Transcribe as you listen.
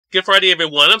Good Friday,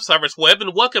 everyone. I'm Cyrus Webb,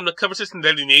 and welcome to Conversation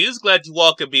Daily News. Glad you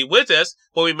all could be with us.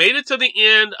 Well, we made it to the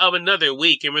end of another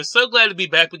week, and we're so glad to be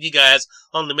back with you guys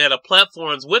on the Meta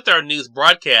platforms with our news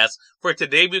broadcast. For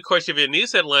today, we, of course, have your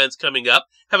news headlines coming up,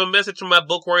 have a message from my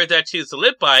book, Warriors I Choose to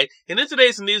Live By, and in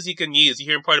today's news you can use, you're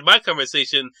hearing part of my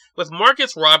conversation with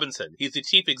Marcus Robinson. He's the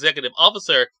Chief Executive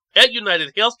Officer at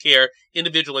United Healthcare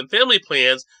Individual and Family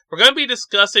Plans. We're going to be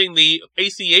discussing the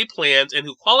ACA plans and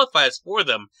who qualifies for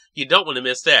them. You don't want to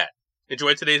miss that.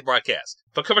 Enjoy today's broadcast.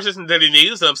 For Conversation Daily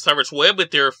News, I'm Cyrus Webb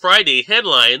with their Friday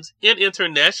headlines. In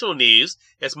international news,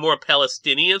 as more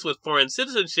Palestinians with foreign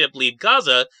citizenship leave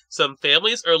Gaza, some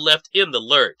families are left in the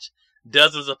lurch.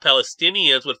 Dozens of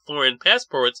Palestinians with foreign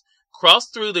passports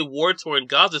crossed through the war-torn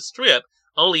Gaza Strip,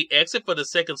 only exit for the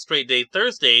second straight day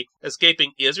Thursday,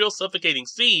 escaping Israel's suffocating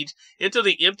siege into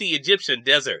the empty Egyptian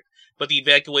desert. But the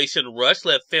evacuation rush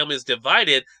left families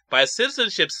divided by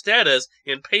citizenship status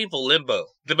in painful limbo.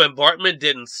 The bombardment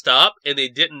didn't stop, and they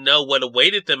didn't know what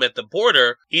awaited them at the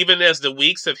border, even as the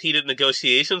weeks of heated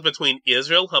negotiations between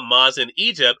Israel, Hamas, and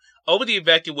Egypt over the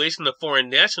evacuation of foreign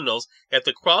nationals at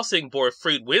the crossing bore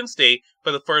fruit Wednesday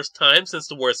for the first time since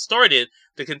the war started.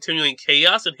 The continuing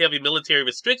chaos and heavy military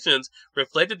restrictions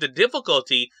reflected the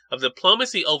difficulty of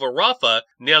diplomacy over Rafah,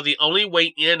 now the only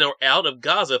way in or out of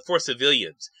Gaza for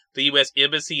civilians. The U.S.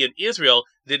 Embassy in Israel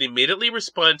did immediately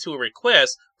respond to a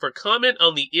request for comment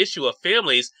on the issue of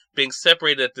families being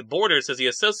separated at the border, says the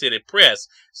Associated Press.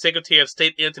 Secretary of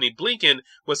State Antony Blinken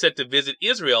was set to visit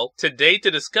Israel today to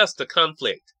discuss the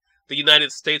conflict. The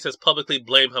United States has publicly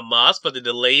blamed Hamas for the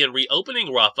delay in reopening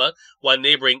Rafah, while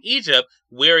neighboring Egypt,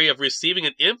 wary of receiving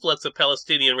an influx of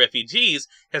Palestinian refugees,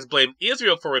 has blamed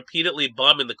Israel for repeatedly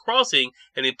bombing the crossing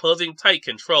and imposing tight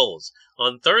controls.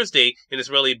 On Thursday, an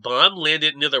Israeli bomb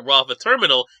landed near the Rafah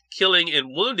terminal, killing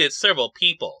and wounded several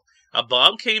people. A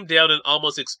bomb came down and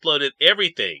almost exploded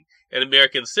everything. An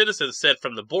American citizen said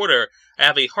from the border, "I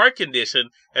have a heart condition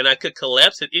and I could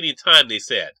collapse at any time," they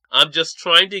said. "I'm just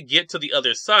trying to get to the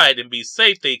other side and be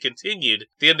safe," they continued.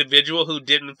 The individual, who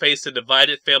didn't face the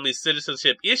divided family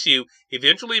citizenship issue,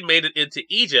 eventually made it into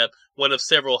Egypt, one of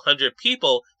several hundred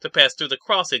people to pass through the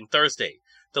crossing Thursday.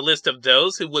 The list of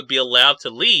those who would be allowed to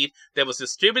leave that was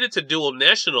distributed to dual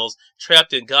nationals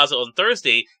trapped in Gaza on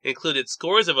Thursday included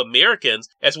scores of Americans,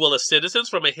 as well as citizens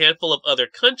from a handful of other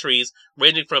countries,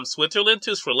 ranging from Switzerland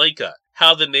to Sri Lanka.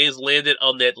 How the names landed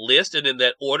on that list and in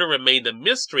that order remained a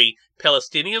mystery.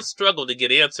 Palestinians struggle to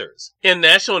get answers. In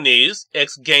national news,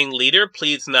 ex-gang leader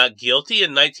pleads not guilty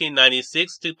in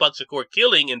 1996 Tupac Shakur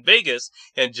killing in Vegas,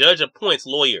 and judge appoints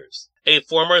lawyers. A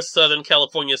former Southern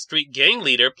California street gang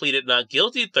leader pleaded not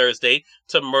guilty Thursday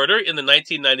to murder in the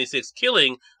 1996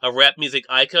 killing of rap music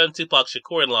icon Tupac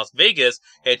Shakur in Las Vegas,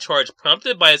 a charge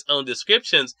prompted by his own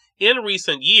descriptions in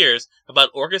recent years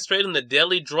about orchestrating the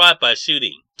deadly drive-by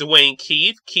shooting. Dwayne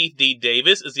Keith D.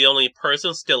 Davis, is the only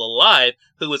person still alive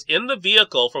who was in the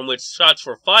vehicle from which shots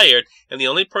were fired, and the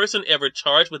only person ever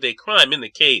charged with a crime in the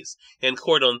case. In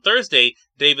court on Thursday,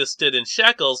 Davis stood in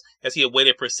shackles as he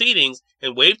awaited proceedings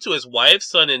and waved to his wife,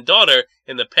 son, and daughter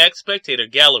in the packed spectator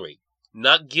gallery.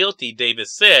 "Not guilty,"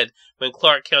 Davis said when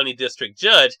Clark County District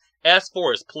Judge asked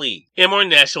for his plea. In more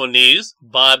national news,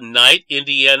 Bob Knight,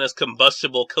 Indiana's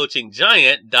combustible coaching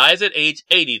giant, dies at age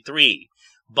 83.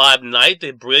 Bob Knight,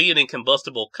 the brilliant and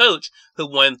combustible coach who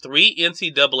won 3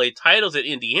 NCAA titles at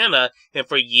Indiana and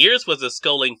for years was the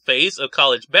scolding face of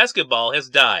college basketball, has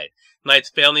died.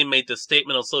 Knight's family made the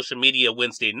statement on social media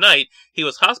Wednesday night. He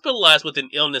was hospitalized with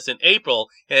an illness in April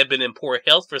and had been in poor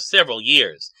health for several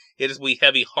years. "It is with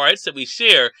heavy hearts that we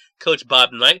share." Coach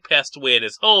Bob Knight passed away at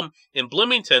his home in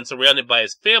Bloomington, surrounded by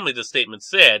his family, the statement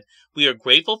said. "We are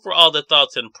grateful for all the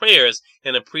thoughts and prayers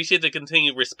and appreciate the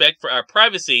continued respect for our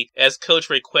privacy as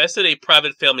Coach requested a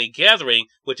private family gathering,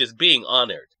 which is being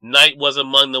honored." Knight was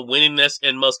among the winningest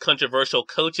and most controversial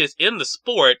coaches in the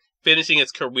sport, finishing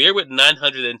his career with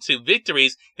 902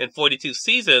 victories in 42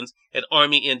 seasons at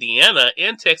Army, Indiana,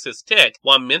 and Texas Tech,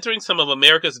 while mentoring some of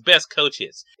America's best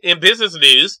coaches. In business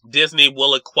news, Disney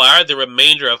will acquire the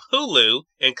remainder of Hulu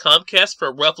and Comcast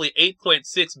for roughly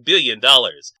 $8.6 billion.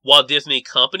 Walt Disney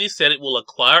Company said it will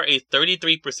acquire a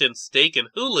 33% stake in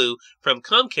Hulu from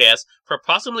Comcast for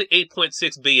approximately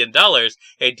 $8.6 billion,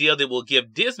 a deal that will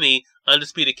give Disney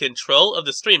undisputed control of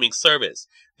the streaming service.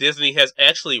 Disney has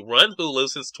actually run Hulu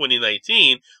since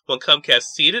 2019, when Comcast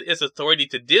ceded its authority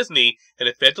to Disney and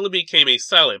effectively became a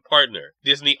silent partner.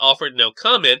 Disney offered no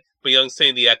comment, beyond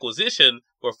saying the acquisition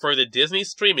will further Disney's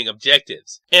streaming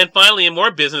objectives. And finally, in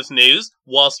more business news,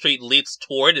 Wall Street leaps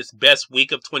toward its best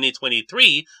week of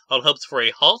 2023 on hopes for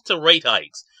a halt to rate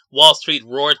hikes. Wall Street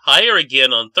roared higher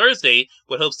again on Thursday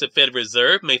with hopes the Fed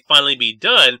Reserve may finally be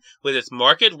done with its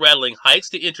market-rattling hikes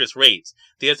to interest rates.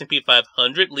 The S&P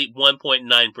 500 leaped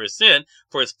 1.9%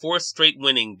 for its fourth straight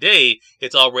winning day.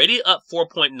 It's already up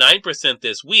 4.9%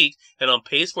 this week and on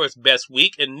pace for its best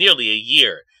week in nearly a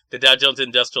year. The Dow Jones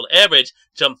Industrial Average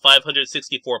jumped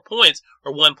 564 points,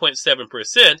 or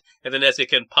 1.7%, and the Nasdaq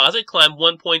Composite climbed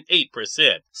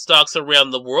 1.8%. Stocks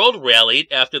around the world rallied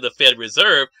after the Fed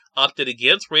Reserve opted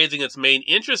against raising its main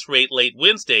interest rate late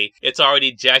Wednesday. It's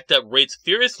already jacked up rates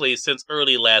furiously since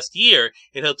early last year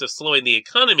in hopes of slowing the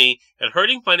economy and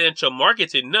hurting financial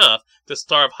markets enough to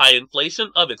starve high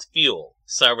inflation of its fuel.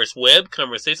 Cyrus Webb,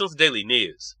 Conversations Daily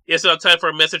News. It's now time for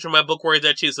a message from my book, Words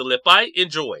I Choose to Live By.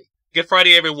 Enjoy. Good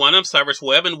Friday, everyone. I'm Cyrus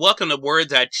Webb, and welcome to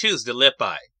Words I Choose to Live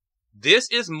By. This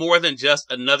is more than just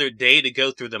another day to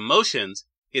go through the motions.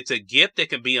 It's a gift that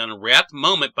can be unwrapped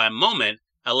moment by moment,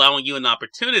 allowing you an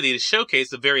opportunity to showcase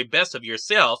the very best of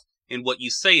yourself in what you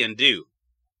say and do.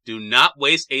 Do not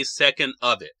waste a second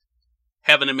of it.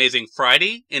 Have an amazing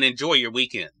Friday and enjoy your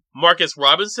weekend. Marcus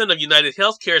Robinson of United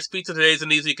Healthcare speaks to today's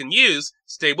news you can use.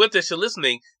 Stay with us. You're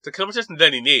listening to Conversation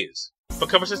Daily News. For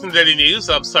Conversation Daily News,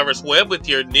 I'm Cyrus Webb with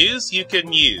your news you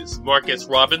can use. Marcus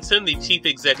Robinson, the Chief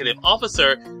Executive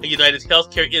Officer of United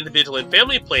Healthcare Individual and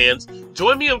Family Plans,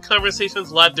 joined me on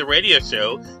Conversations Live, the radio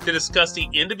show, to discuss the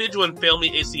individual and family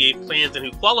ACA plans and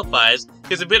who qualifies.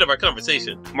 Here's a bit of our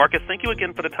conversation. Marcus, thank you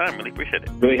again for the time. Really appreciate it.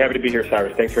 Really happy to be here,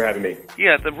 Cyrus. Thanks for having me.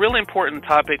 Yeah, it's a really important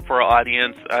topic for our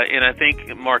audience. And I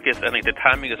think, Marcus, the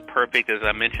timing is perfect, as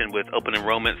I mentioned, with open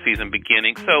enrollment season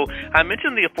beginning. So I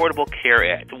mentioned the Affordable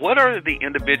Care Act. What are the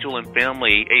individual and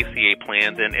family ACA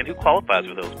plans, and who qualifies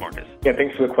for those, Marcus? Yeah,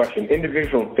 thanks for the question.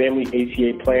 Individual and family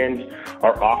ACA plans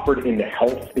are offered in the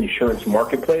health insurance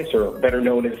marketplace, or better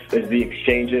known as the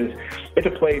exchanges. It's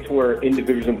a place where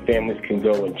individuals and families can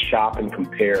go and shop and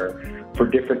compare for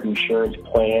different insurance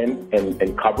plans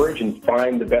and coverage and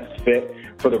find the best fit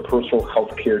for their personal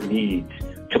health care needs.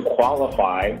 To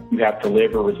qualify, you have to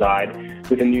live or reside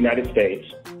within the United States,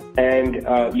 and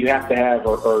you have to have,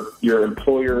 or your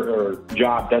employer or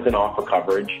job doesn't offer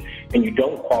coverage, and you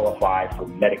don't qualify for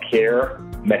Medicare,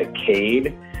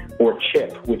 Medicaid, or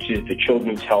CHIP, which is the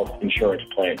Children's Health Insurance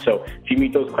Plan. So if you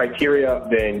meet those criteria,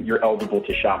 then you're eligible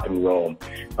to shop and enroll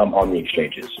on the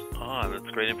exchanges. Ah, that's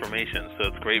great information. So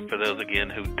it's great for those, again,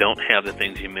 who don't have the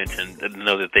things you mentioned, to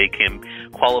know that they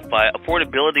can qualify.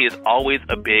 Affordability is always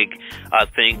a big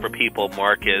thing for people,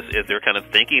 Marcus, as they're kind of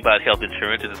thinking about health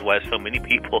insurance. This is why so many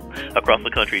people across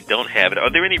the country don't have it. Are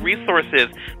there any resources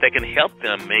that can help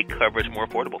them make coverage more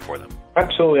affordable for them?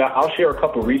 Absolutely. I'll share a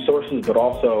couple of resources, but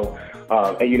also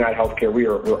at United Healthcare,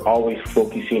 we're always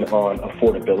focusing on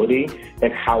affordability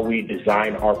and how we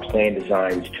design our plan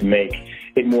designs to make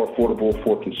it more affordable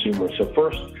for consumers. So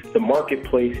first, the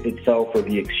marketplace itself, or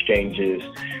the exchanges,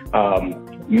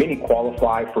 many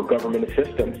qualify for government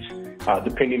assistance,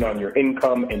 depending on your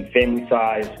income and family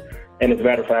size. And as a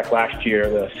matter of fact, last year,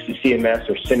 the CMS,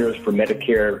 or Centers for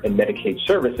Medicare and Medicaid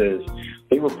Services,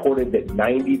 they reported that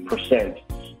 90%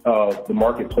 of the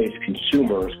marketplace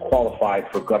consumers qualified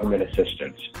for government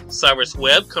assistance. Cyrus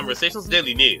Webb, Conversations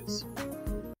Daily News.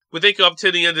 We thank you all for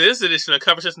tuning into this edition of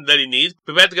Conversations Daily News.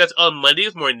 We'll be back to guys on Monday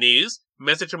with more news,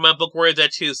 message from my book, Words I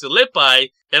Choose to Live By,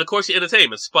 and of course your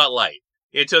entertainment spotlight.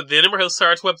 Until then, I'm your host,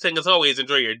 Cyrus Webb, saying as always,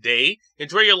 enjoy your day,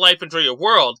 enjoy your life, enjoy your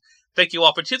world. Thank you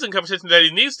all for choosing Conversations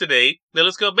Daily News today. Now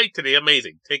let's go make today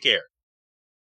amazing. Take care.